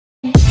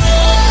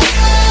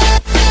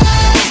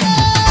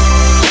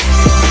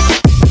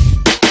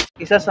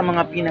Isa sa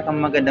mga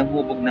pinakamagandang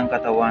hubog ng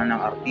katawan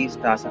ng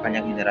artista sa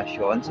kanyang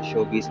henerasyon sa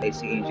showbiz ay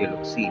si Angel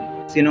Locsin.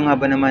 Sino nga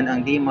ba naman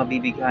ang di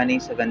mabibighani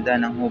sa ganda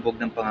ng hubog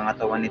ng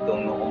pangangatawan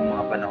nitong noong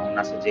mga panahong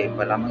nasa JM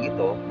pa lamang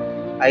ito,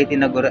 ay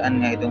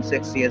tinagurian nga itong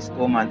sexiest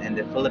woman in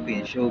the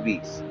Philippine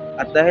showbiz.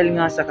 At dahil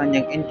nga sa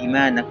kanyang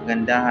in-demand na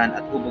kagandahan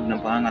at hubog ng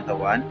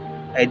pangangatawan,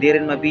 ay di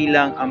rin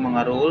mabilang ang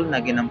mga role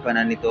na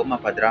ginampanan nito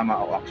mapadrama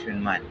o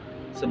action man.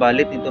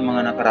 Subalit nitong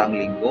mga nakaraang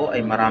linggo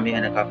ay marami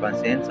ang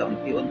nakapansin sa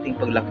unti-unting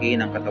paglaki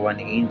ng katawan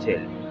ni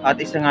Angel.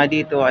 At isa nga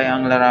dito ay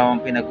ang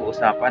larawang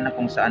pinag-uusapan na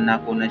kung saan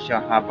nakunan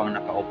siya habang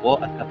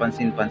nakaupo at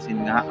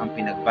kapansin-pansin nga ang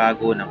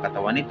pinagbago ng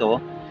katawan nito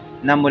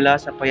na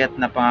mula sa payat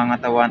na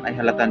pangangatawan ay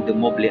halatang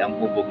dumoble ang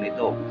hubog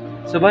nito.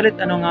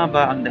 Subalit ano nga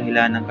ba ang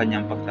dahilan ng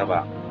kanyang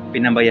pagtaba?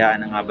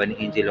 Pinabayaan na nga ba ni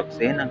Angel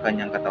Locsin ang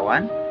kanyang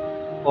katawan?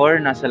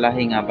 Or nasa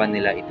lahi nga ba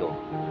nila ito?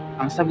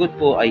 Ang sagot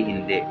po ay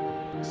hindi.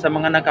 Sa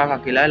mga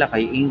nakakakilala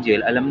kay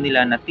Angel, alam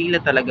nila na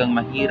tila talagang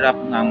mahirap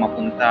nga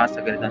mapunta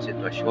sa ganitong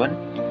sitwasyon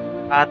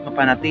at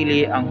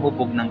mapanatili ang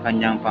hubog ng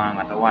kanyang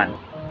pangangatawan.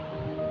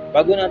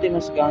 Bago natin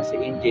masikahan si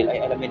Angel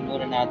ay alamin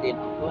muna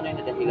natin ang tunay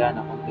na dahilan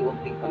ng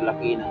unti-unting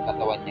paglaki ng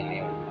katawan niya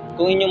ngayon.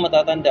 Kung inyong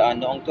matatandaan,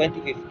 noong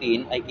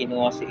 2015 ay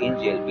kinuha si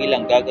Angel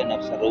bilang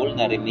gaganap sa role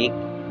na remake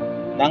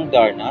ng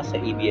Darna sa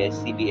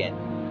ABS-CBN.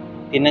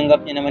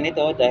 Tinanggap niya naman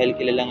ito dahil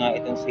kilala nga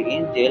itong si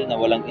Angel na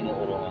walang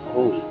inuurungang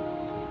role.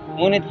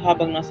 Ngunit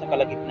habang nasa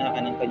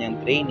kalagitnaan ng kanyang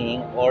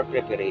training or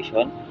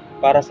preparation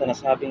para sa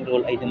nasabing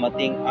role ay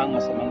dumating ang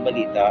masamang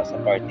balita sa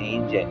part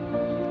ni Angel.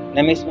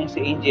 Na mismong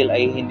si Angel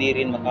ay hindi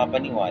rin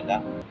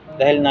makapaniwala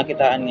dahil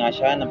nakitaan nga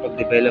siya ng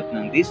pag-develop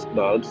ng disc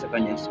bulge sa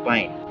kanyang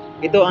spine.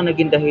 Ito ang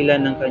naging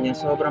dahilan ng kanyang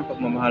sobrang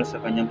pagmamahal sa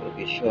kanyang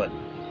profesyon.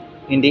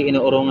 Hindi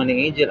inuurungan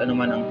ni Angel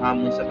anuman ang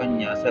hamon sa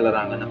kanya sa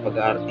larangan ng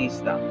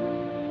pag-aartista.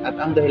 At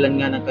ang dahilan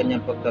nga ng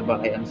kanyang pagtaba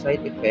ay ang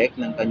side effect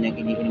ng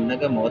kanyang iniinom na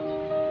gamot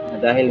na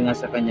dahil nga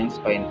sa kanyang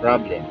spine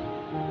problem.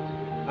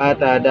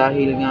 At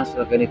dahil nga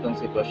sa ganitong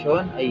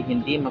sitwasyon ay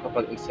hindi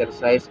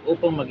makapag-exercise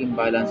upang maging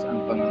balance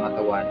ang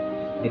pangangatawan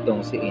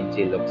nitong si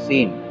Angel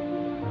Locsin.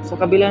 Sa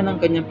kabila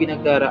ng kanyang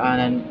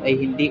pinagdaraanan ay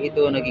hindi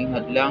ito naging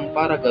hadlang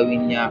para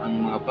gawin niya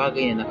ang mga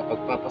bagay na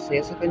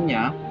nakapagpapasaya sa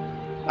kanya,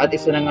 at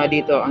isa na nga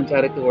dito ang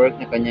charity work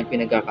na kanyang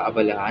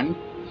pinagkakaabalahan,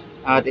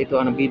 at ito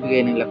ang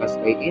nagbibigay ng lakas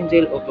kay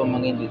Angel upang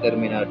maging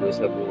determinado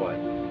sa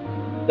buhay.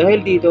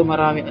 Dahil dito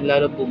marami ang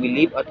lalong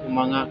bumilib at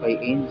humanga kay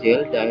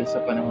Angel dahil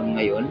sa panahon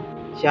ngayon,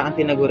 siya ang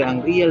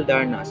tinaguriang real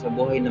Darna sa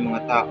buhay ng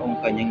mga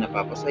taong kanyang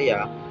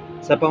napapasaya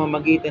sa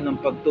pamamagitan ng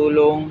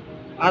pagtulong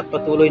at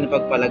patuloy na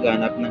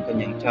pagpalaganap ng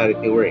kanyang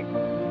charity work.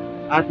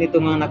 At nito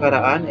nga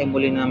nakaraan ay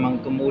muli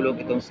namang tumulong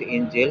itong si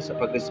Angel sa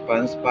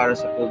pag-response para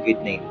sa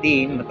COVID-19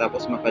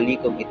 matapos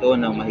makalikom ito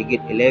ng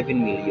mahigit 11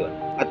 million.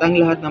 At ang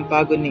lahat ng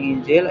pagod ni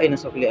Angel ay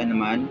nasuklian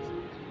naman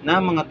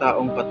na mga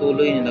taong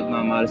patuloy na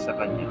nagmamahal sa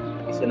kanya.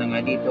 Isa na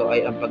nga dito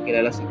ay ang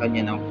pagkilala sa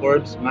kanya ng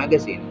Forbes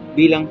magazine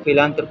bilang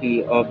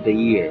Philanthropy of the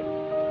Year.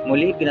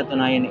 Muli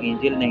pinatunayan ni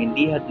Angel na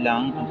hindi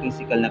hadlang ang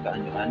physical na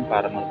kaanyuan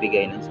para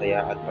magbigay ng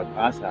saya at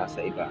pag-asa sa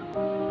iba.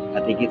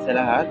 At higit sa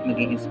lahat,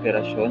 maging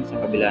inspirasyon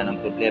sa kabila ng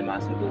problema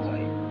sa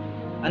buhay.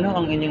 Ano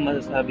ang inyong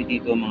masasabi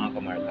dito mga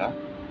kamarka?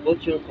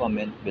 Put your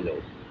comment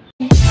below.